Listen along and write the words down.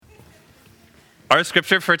Our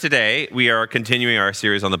scripture for today, we are continuing our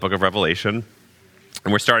series on the book of Revelation,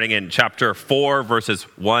 and we're starting in chapter 4, verses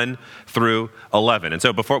 1 through 11. And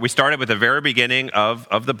so before we started with the very beginning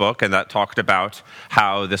of the book, and that talked about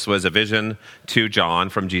how this was a vision to John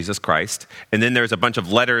from Jesus Christ. And then there's a bunch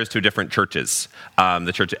of letters to different churches.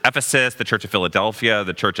 The church at Ephesus, the church at Philadelphia,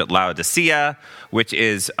 the church at Laodicea, which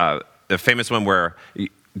is the famous one where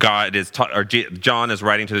John is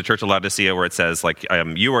writing to the church of Laodicea where it says,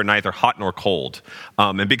 you are neither hot nor cold.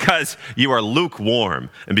 And because you are lukewarm,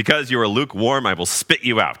 I will spit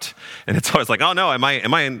you out. And it's always like, oh no, am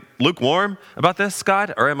I lukewarm about this,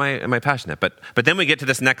 God? Or am I passionate? But then we get to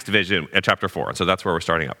this next vision at chapter 4. And so that's where we're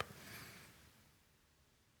starting up.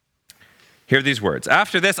 Hear these words.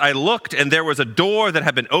 After this, I looked, and there was a door that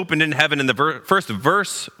had been opened in heaven, and the first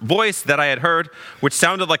voice that I had heard, which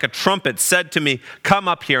sounded like a trumpet, said to me, "Come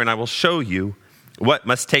up here, and I will show you what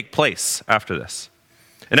must take place after this."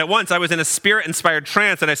 And at once I was in a spirit-inspired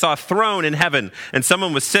trance, and I saw a throne in heaven, and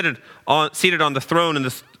someone was seated on the throne, and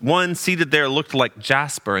the one seated there looked like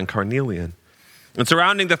jasper and carnelian. And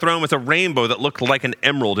surrounding the throne was a rainbow that looked like an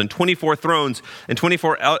emerald, and 24 thrones and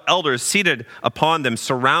 24 elders seated upon them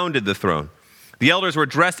surrounded the throne. The elders were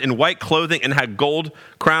dressed in white clothing and had gold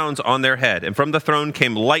crowns on their head. And from the throne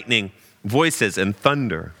came lightning, voices, and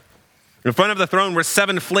thunder. In front of the throne were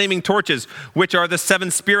 7 flaming torches, which are the 7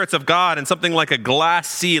 spirits of God, and something like a glass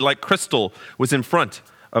sea, like crystal, was in front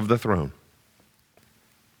of the throne.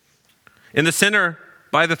 In the center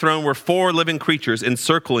by the throne were 4 living creatures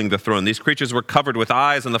encircling the throne. These creatures were covered with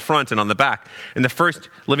eyes on the front and on the back. And the first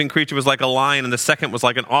living creature was like a lion, and the second was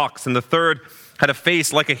like an ox, and the third had a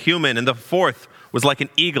face like a human, and the fourth was like an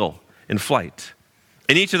eagle in flight.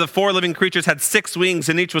 And each of the 4 living creatures had 6 wings,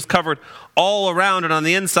 and each was covered all around and on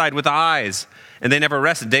the inside with eyes. And they never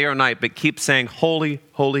rest day or night, but keep saying, "Holy,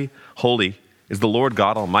 holy, holy is the Lord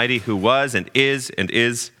God Almighty, who was and is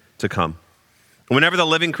to come." And whenever the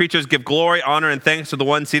living creatures give glory, honor, and thanks to the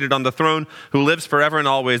one seated on the throne, who lives forever and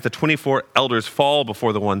always, the 24 elders fall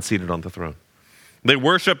before the one seated on the throne. They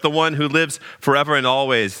worship the one who lives forever and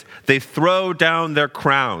always. They throw down their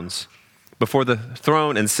crowns before the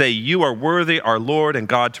throne and say, "You are worthy, our Lord and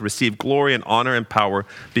God, to receive glory and honor and power,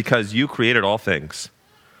 because you created all things.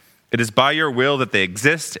 It is by your will that they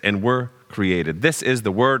exist and were created." This is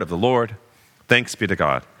the word of the Lord. Thanks be to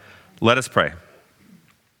God. Let us pray.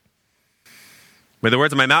 May the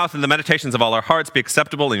words of my mouth and the meditations of all our hearts be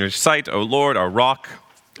acceptable in your sight, O Lord, our rock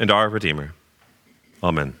and our Redeemer.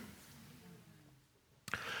 Amen.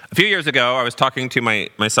 A few years ago, I was talking to my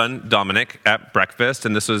son, Dominic, at breakfast,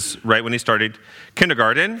 and this was right when he started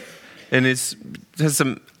kindergarten, and he has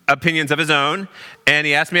some opinions of his own, and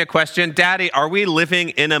he asked me a question: "Daddy, are we living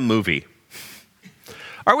in a movie?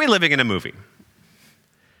 Are we living in a movie?"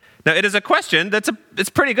 Now, it is a question it's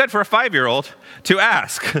pretty good for a 5-year-old to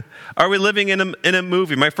ask. Are we living in a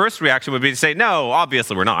movie? My first reaction would be to say, no,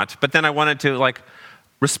 obviously we're not, but then I wanted to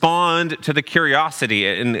respond to the curiosity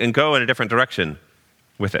and go in a different direction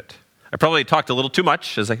with it. I probably talked a little too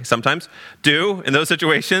much, as I sometimes do in those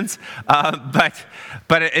situations, but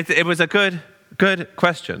it was a good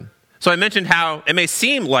question. So I mentioned how it may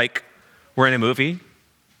seem like we're in a movie,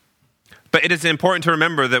 but it is important to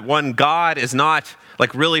remember that one, God is not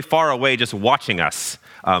really far away just watching us,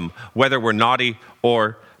 whether we're naughty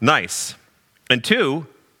or nice. And 2,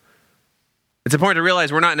 it's important to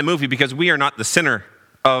realize we're not in a movie because we are not the center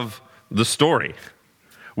of the story.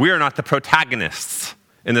 We are not the protagonists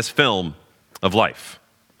in this film of life.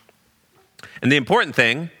 And the important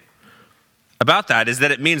thing about that is that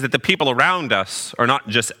it means that the people around us are not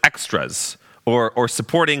just extras or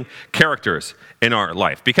supporting characters in our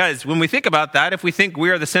life. Because when we think about that, if we think we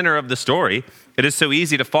are the center of the story, it is so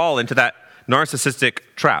easy to fall into that narcissistic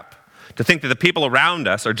trap, to think that the people around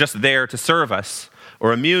us are just there to serve us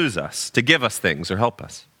or amuse us, to give us things or help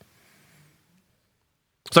us.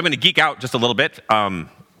 So I'm going to geek out just a little bit in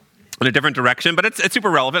a different direction, but it's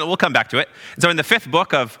super relevant, and we'll come back to it. And so in the 5th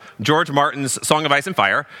book of George Martin's Song of Ice and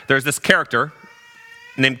Fire, there's this character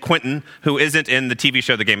named Quentin who isn't in the TV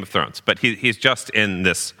show The Game of Thrones, but he's just in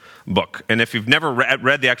this book. And if you've never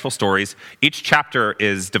read the actual stories, each chapter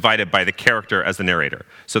is divided by the character as the narrator.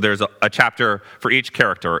 So there's a chapter for each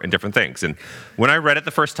character and different things. And when I read it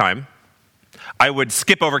the first time, I would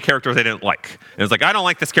skip over characters I didn't like. And it was like, I don't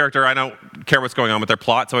like this character. I don't care what's going on with their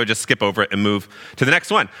plot, so I would just skip over it and move to the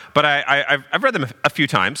next one. But I've read them a few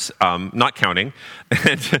times, not counting.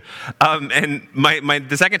 And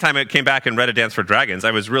the second time I came back and read A Dance for Dragons,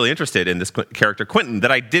 I was really interested in this character, Quentin,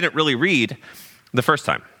 that I didn't really read the first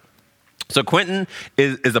time. So Quentin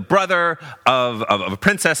is a brother of a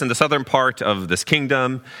princess in the southern part of this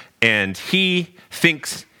kingdom, and he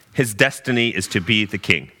thinks his destiny is to be the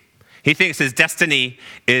king. He thinks his destiny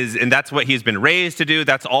is, and that's what he's been raised to do.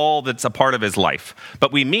 That's all that's a part of his life.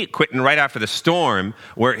 But we meet Quentin right after the storm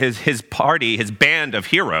where his party, his band of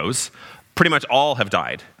heroes, pretty much all have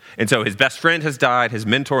died. And so his best friend has died. His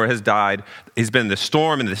mentor has died. He's been in the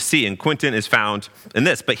storm and the sea, and Quentin is found in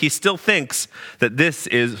this. But he still thinks that this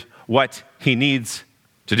is what he needs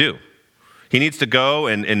to do. He needs to go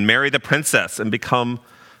and marry the princess and become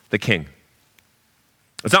the king.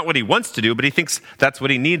 It's not what he wants to do, but he thinks that's what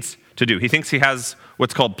he needs to do. He thinks he has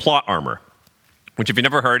what's called plot armor, which if you've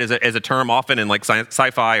never heard is a term often in like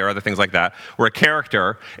sci-fi or other things like that, where a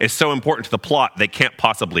character is so important to the plot they can't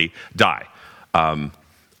possibly die.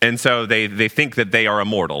 And so they think that they are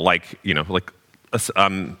immortal, like Luke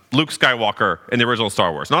Skywalker in the original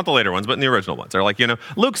Star Wars. Not the later ones, but in the original ones. They're like,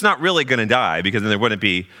 Luke's not really going to die because then there wouldn't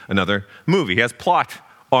be another movie. He has plot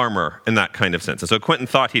armor in that kind of sense. And so Quentin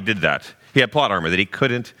thought he did that. He had plot armor, that he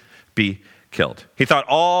couldn't be killed. He thought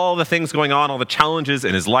all the things going on, all the challenges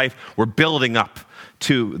in his life were building up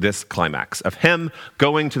to this climax of him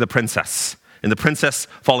going to the princess and the princess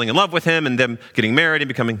falling in love with him and them getting married and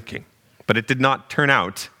becoming king. But it did not turn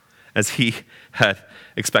out as he had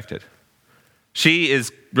expected. She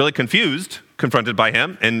is really confused, confronted by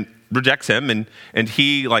him, and rejects him, and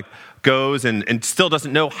he goes and still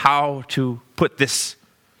doesn't know how to put this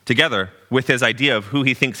together with his idea of who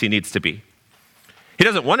he thinks he needs to be. He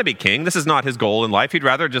doesn't want to be king. This is not his goal in life. He'd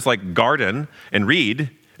rather just garden and read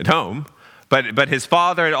at home. But his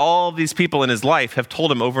father and all these people in his life have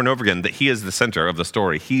told him over and over again that he is the center of the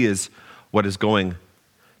story. He is what is going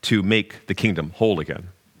to make the kingdom whole again.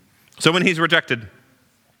 So when he's rejected,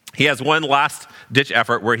 he has one last-ditch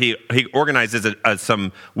effort where he organizes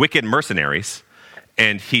some wicked mercenaries,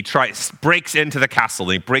 and he breaks into the castle,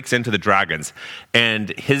 and he breaks into the dragons. And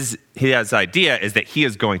his idea is that he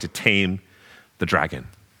is going to tame the dragon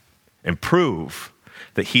and prove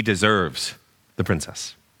that he deserves the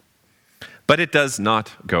princess. But it does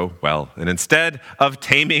not go well. And instead of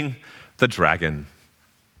taming the dragon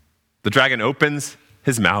opens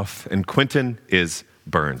his mouth, and Quentin is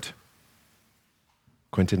burned.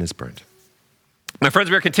 Quentin is burned. Now, friends,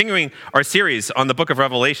 we are continuing our series on the book of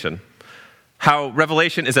Revelation, how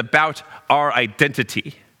Revelation is about our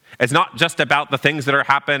identity. It's not just about the things that are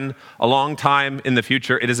happen a long time in the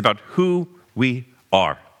future. It is about who we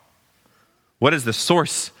are. What is the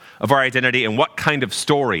source of our identity, and what kind of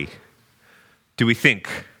story do we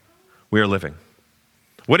think we are living?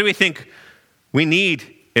 What do we think we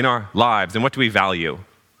need in our lives, and what do we value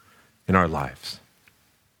in our lives?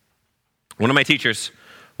 One of my teachers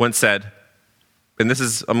once said, and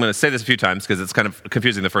I'm going to say this a few times because it's kind of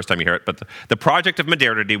confusing the first time you hear it, but the project of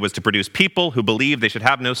modernity was to produce people who believe they should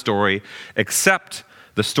have no story except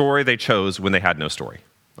the story they chose when they had no story.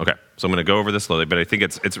 Okay, so I'm going to go over this slowly, but I think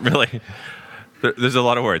it's really, there's a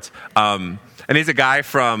lot of words. And he's a guy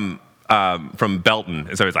from Belton,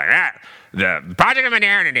 and so he's like, the project of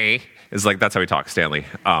modernity is that's how he talks, Stanley.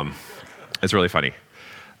 It's really funny.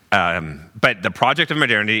 But the project of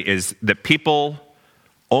modernity is that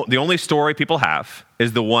the only story people have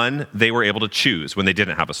is the one they were able to choose when they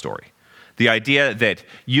didn't have a story. The idea that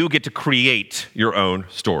you get to create your own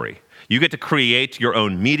story. You get to create your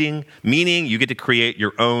own meaning, you get to create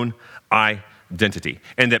your own identity.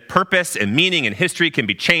 And that purpose and meaning and history can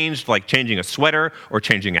be changed, like changing a sweater or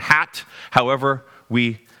changing a hat, however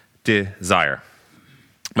we desire.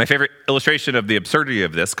 My favorite illustration of the absurdity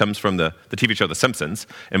of this comes from the TV show The Simpsons.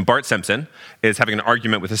 And Bart Simpson is having an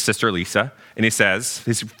argument with his sister Lisa, and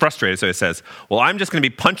he's frustrated, so he says, well, I'm just going to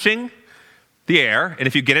be punching the air, and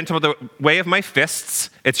if you get into the way of my fists,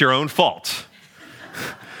 it's your own fault.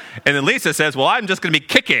 And then Lisa says, well, I'm just going to be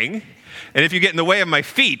kicking, and if you get in the way of my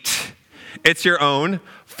feet, it's your own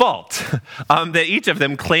fault. That each of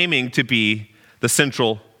them claiming to be the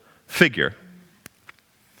central figure.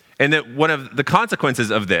 And that one of the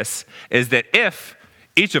consequences of this is that if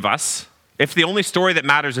the only story that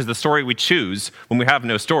matters is the story we choose when we have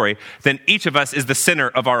no story, then each of us is the center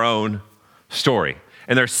of our own story.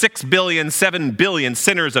 And there are 6 billion, 7 billion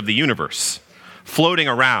sinners of the universe floating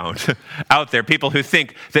around out there, people who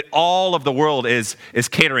think that all of the world is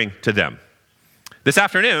catering to them. This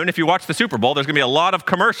afternoon, if you watch the Super Bowl, there's going to be a lot of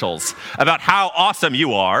commercials about how awesome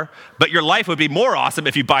you are, but your life would be more awesome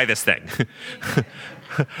if you buy this thing.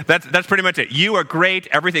 That's pretty much it. You are great.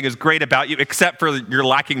 Everything is great about you, except for you're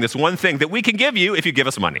lacking this one thing that we can give you if you give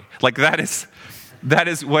us money. That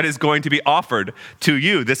is what is going to be offered to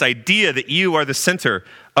you, this idea that you are the center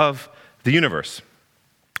of the universe.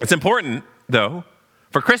 It's important, though,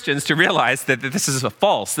 for Christians to realize that this is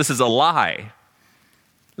this is a lie.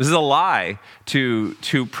 This is a lie to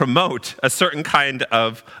promote a certain kind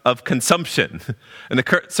of consumption and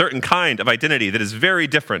a certain kind of identity that is very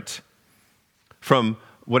different from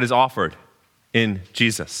what is offered in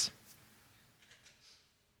Jesus.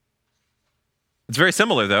 It's very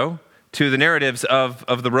similar, though, to the narratives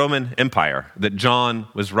of the Roman Empire that John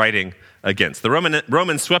was writing against. The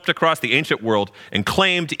Romans swept across the ancient world and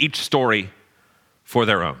claimed each story for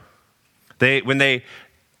their own. When they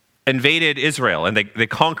invaded Israel and they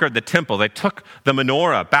conquered the temple, they took the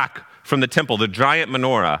menorah back from the temple, the giant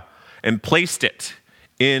menorah, and placed it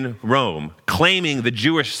in Rome, claiming the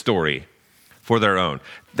Jewish story for their own.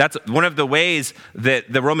 That's one of the ways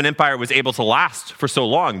that the Roman Empire was able to last for so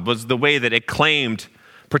long, was the way that it claimed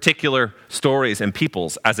particular stories and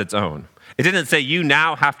peoples as its own. It didn't say you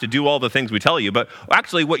now have to do all the things we tell you, but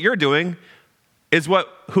actually what you're doing is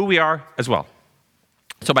who we are as well.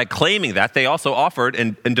 So by claiming that, they also offered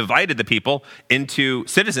and divided the people into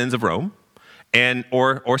citizens of Rome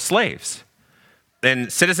or slaves.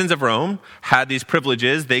 And citizens of Rome had these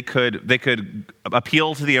privileges. They could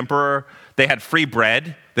appeal to the emperor. They had free bread.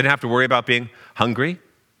 They didn't have to worry about being hungry.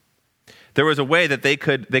 There was a way that they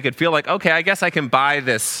could feel like, okay, I guess I can buy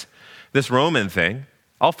this Roman thing.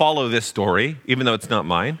 I'll follow this story, even though it's not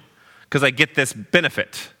mine, because I get this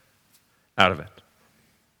benefit out of it.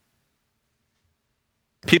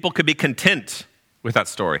 People could be content with that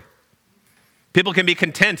story. People can be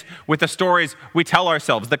content with the stories we tell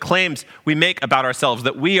ourselves, the claims we make about ourselves,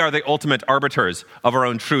 that we are the ultimate arbiters of our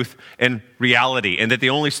own truth and reality, and that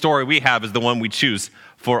the only story we have is the one we choose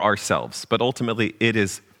for ourselves. But ultimately, it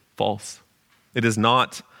is false. It is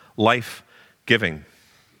not life-giving.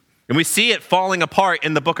 And we see it falling apart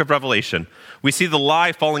in the book of Revelation. We see the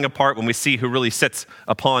lie falling apart when we see who really sits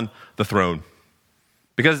upon the throne.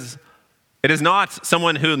 Because it is not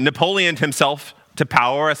someone who Napoleoned himself to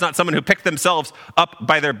power. It's not someone who picked themselves up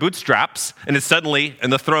by their bootstraps and is suddenly in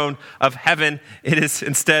the throne of heaven. It is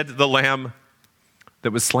instead the Lamb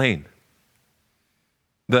that was slain.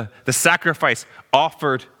 The sacrifice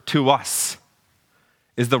offered to us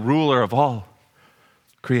is the ruler of all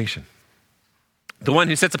creation. The one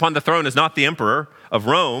who sits upon the throne is not the emperor of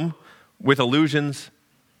Rome with illusions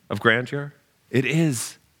of grandeur. It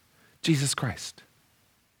is Jesus Christ.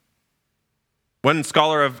 One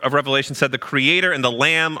scholar of Revelation said the Creator and the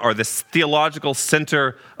Lamb are the theological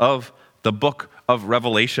center of the book of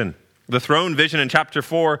Revelation. The throne vision in chapter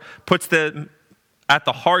 4 puts them at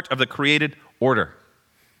the heart of the created order.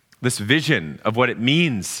 This vision of what it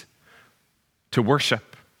means to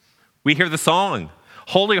worship. We hear the song,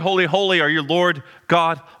 "Holy, holy, holy are you, Lord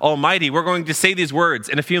God Almighty." We're going to say these words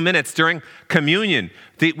in a few minutes during communion.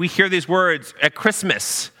 We hear these words at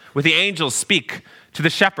Christmas with the angels speak to the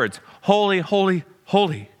shepherds. Holy, holy,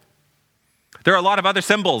 holy. There are a lot of other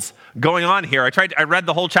symbols going on here. I read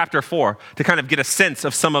the whole chapter 4 to kind of get a sense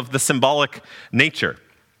of some of the symbolic nature.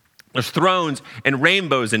 There's thrones and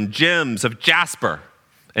rainbows and gems of jasper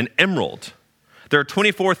and emerald. There are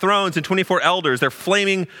 24 thrones and 24 elders. They're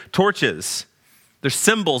flaming torches. There's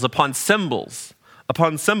symbols upon symbols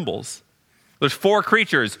upon symbols. There's 4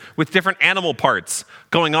 creatures with different animal parts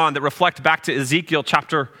going on that reflect back to Ezekiel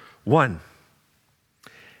chapter 1.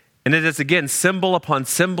 And it is, again, symbol upon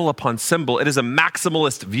symbol upon symbol. It is a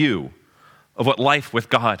maximalist view of what life with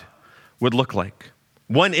God would look like.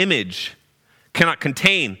 One image cannot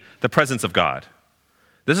contain the presence of God.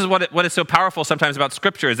 This is what is so powerful sometimes about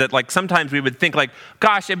Scripture, is that sometimes we would think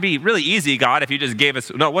gosh, it'd be really easy, God, if you just gave us,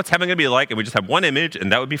 what's heaven going to be like? And we just have one image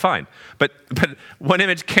and that would be fine. But one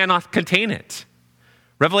image cannot contain it.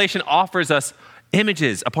 Revelation offers us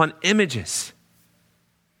images upon images.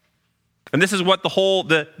 And this is what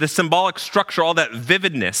the symbolic structure, all that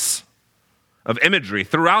vividness of imagery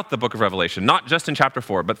throughout the book of Revelation, not just in chapter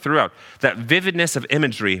 4, but throughout, that vividness of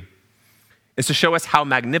imagery is to show us how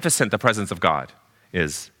magnificent the presence of God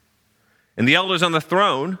is. And the elders on the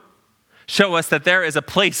throne show us that there is a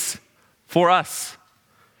place for us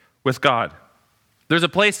with God. There's a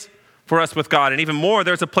place for us with God, and even more,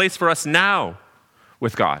 there's a place for us now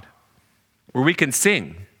with God, where we can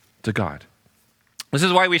sing to God. This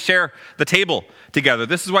is why we share the table together.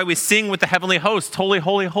 This is why we sing with the heavenly hosts. Holy,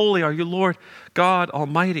 holy, holy are you, Lord God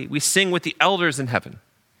Almighty. We sing with the elders in heaven.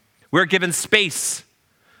 We're given space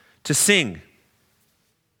to sing.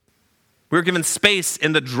 We're given space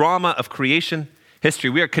in the drama of creation history.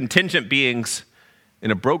 We are contingent beings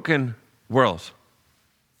in a broken world.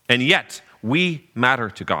 And yet, we matter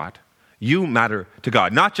to God. You matter to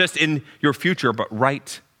God, not just in your future, but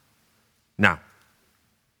right now.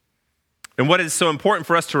 And what is so important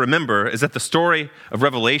for us to remember is that the story of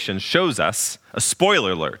Revelation shows us a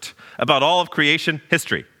spoiler alert about all of creation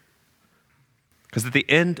history. Because at the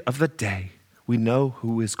end of the day, we know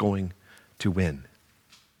who is going to win.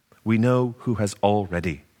 We know who has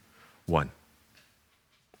already won.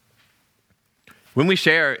 When we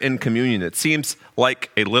share in communion, it seems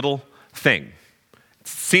like a little thing. It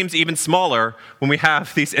seems even smaller when we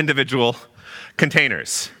have these individual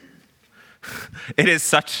containers. It is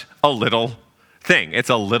such a little thing. It's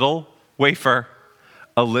a little wafer,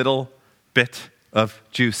 a little bit of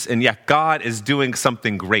juice. And yet God is doing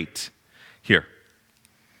something great here.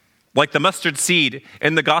 Like the mustard seed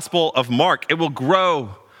in the Gospel of Mark, it will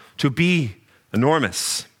grow to be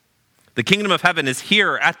enormous. The kingdom of heaven is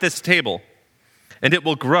here at this table, and it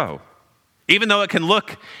will grow. Even though it can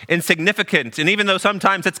look insignificant, and even though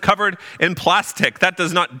sometimes it's covered in plastic, that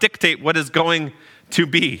does not dictate what is going to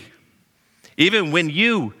be. Even when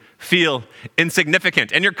you feel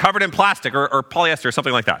insignificant and you're covered in plastic or polyester or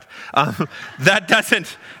something like that, that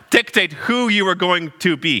doesn't dictate who you are going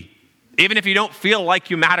to be. Even if you don't feel like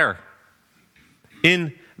you matter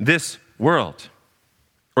in this world,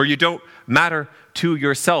 or you don't matter to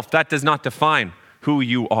yourself, that does not define who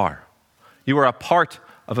you are. You are a part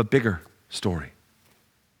of a bigger story.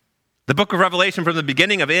 The book of Revelation, from the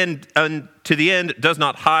beginning of end to the end, does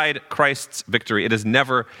not hide Christ's victory. It is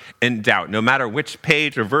never in doubt. No matter which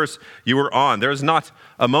page or verse you are on, there is not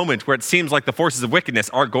a moment where it seems like the forces of wickedness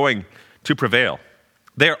are going to prevail.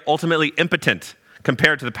 They are ultimately impotent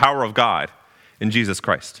compared to the power of God in Jesus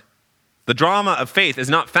Christ. The drama of faith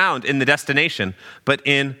is not found in the destination, but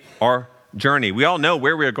in our journey. We all know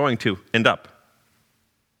where we are going to end up,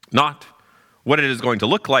 not what it is going to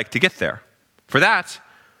look like to get there. For that,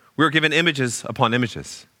 we are given images upon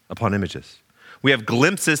images upon images. We have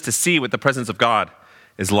glimpses to see what the presence of God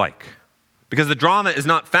is like. Because the drama is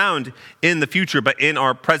not found in the future, but in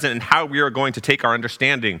our present and how we are going to take our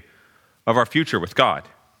understanding of our future with God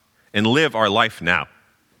and live our life now.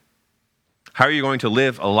 How are you going to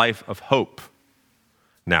live a life of hope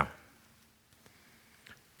now?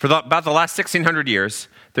 For about the last 1,600 years,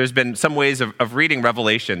 there's been some ways of reading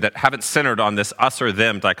Revelation that haven't centered on this us or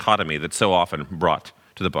them dichotomy that's so often brought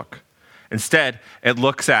to the book. Instead, it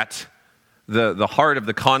looks at the heart of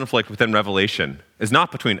the conflict within Revelation is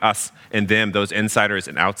not between us and them, those insiders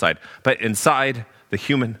and outside, but inside the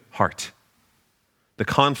human heart. The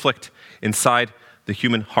conflict inside the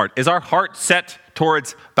human heart. Is our heart set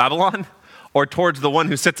towards Babylon or towards the one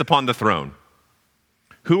who sits upon the throne?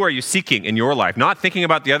 Who are you seeking in your life? Not thinking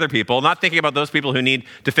about the other people, not thinking about those people who need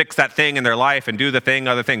to fix that thing in their life and do the thing,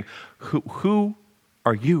 other thing. Who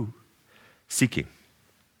are you seeking?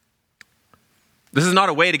 This is not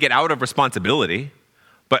a way to get out of responsibility,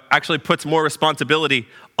 but actually puts more responsibility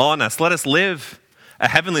on us. Let us live a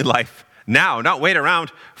heavenly life now, not wait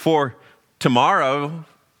around for tomorrow.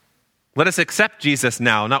 Let us accept Jesus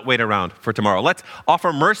now, not wait around for tomorrow. Let's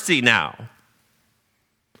offer mercy now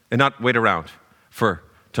and not wait around for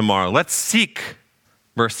tomorrow. Let's seek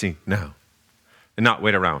mercy now and not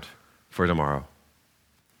wait around for tomorrow.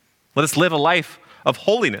 Let us live a life of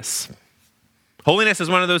holiness. Holiness is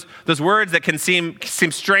one of those words that can seem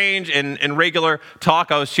strange in regular talk.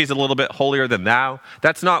 Oh, she's a little bit holier than thou.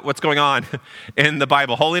 That's not what's going on in the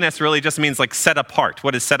Bible. Holiness really just means like set apart.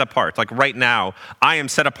 What is set apart? Like right now, I am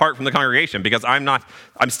set apart from the congregation because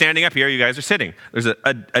I'm standing up here, you guys are sitting. There's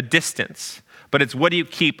a distance. But it's what do you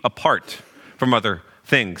keep apart from other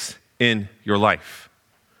things in your life?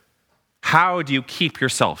 How do you keep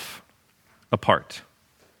yourself apart?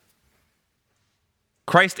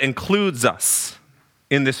 Christ includes us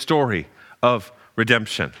in this story of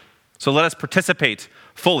redemption. So let us participate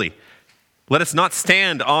fully. Let us not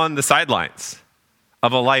stand on the sidelines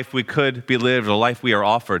of a life we could be lived, a life we are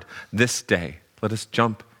offered this day. Let us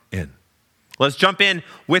jump in. Let us jump in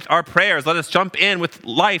with our prayers. Let us jump in with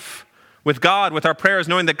life, with God, with our prayers,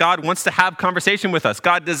 knowing that God wants to have conversation with us.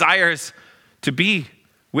 God desires to be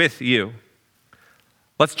with you.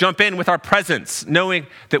 Let's jump in with our presence, knowing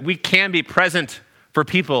that we can be present for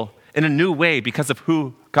people in a new way because of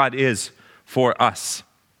who God is for us.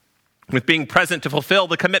 With being present to fulfill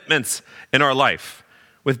the commitments in our life.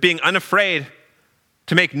 With being unafraid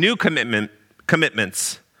to make new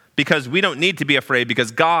commitments because we don't need to be afraid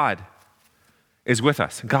because God is with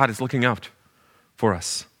us. God is looking out for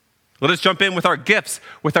us. Let us jump in with our gifts,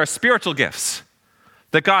 with our spiritual gifts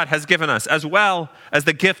that God has given us, as well as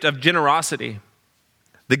the gift of generosity,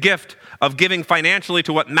 the gift of giving financially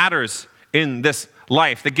to what matters in this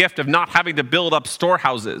life, the gift of not having to build up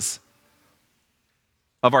storehouses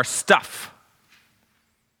of our stuff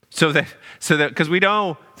so that because we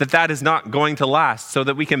know that is not going to last, so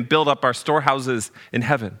that we can build up our storehouses in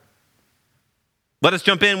heaven. Let us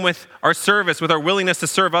jump in with our service, with our willingness to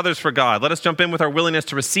serve others for God. Let us jump in with our willingness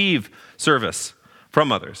to receive service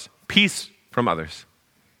from others, peace from others.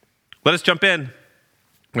 Let us jump in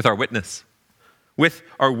with our witness, with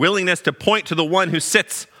our willingness to point to the one who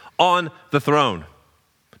sits on the throne.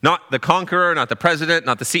 Not the conqueror, not the president,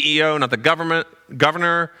 not the CEO, not the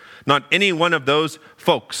governor, not any one of those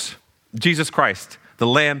folks. Jesus Christ, the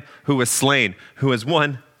Lamb who was slain, who has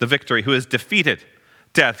won the victory, who has defeated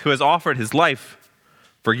death, who has offered his life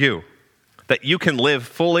for you, that you can live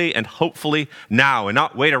fully and hopefully now and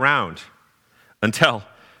not wait around until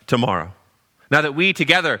tomorrow. Now that we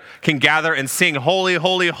together can gather and sing, holy,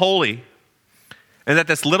 holy, holy, and that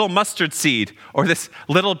this little mustard seed or this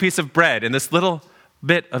little piece of bread and this little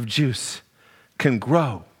bit of juice can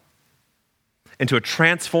grow into a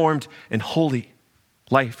transformed and holy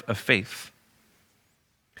life of faith.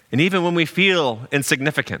 And even when we feel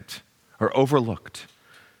insignificant or overlooked,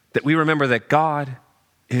 that we remember that God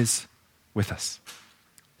is with us.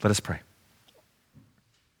 Let us pray.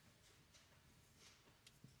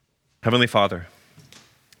 Heavenly Father,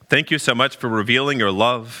 thank you so much for revealing your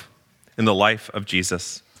love in the life of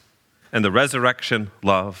Jesus and the resurrection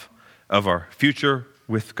love of our future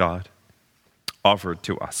with God offered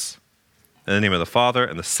to us. In the name of the Father,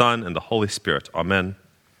 and the Son, and the Holy Spirit. Amen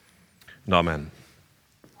and amen.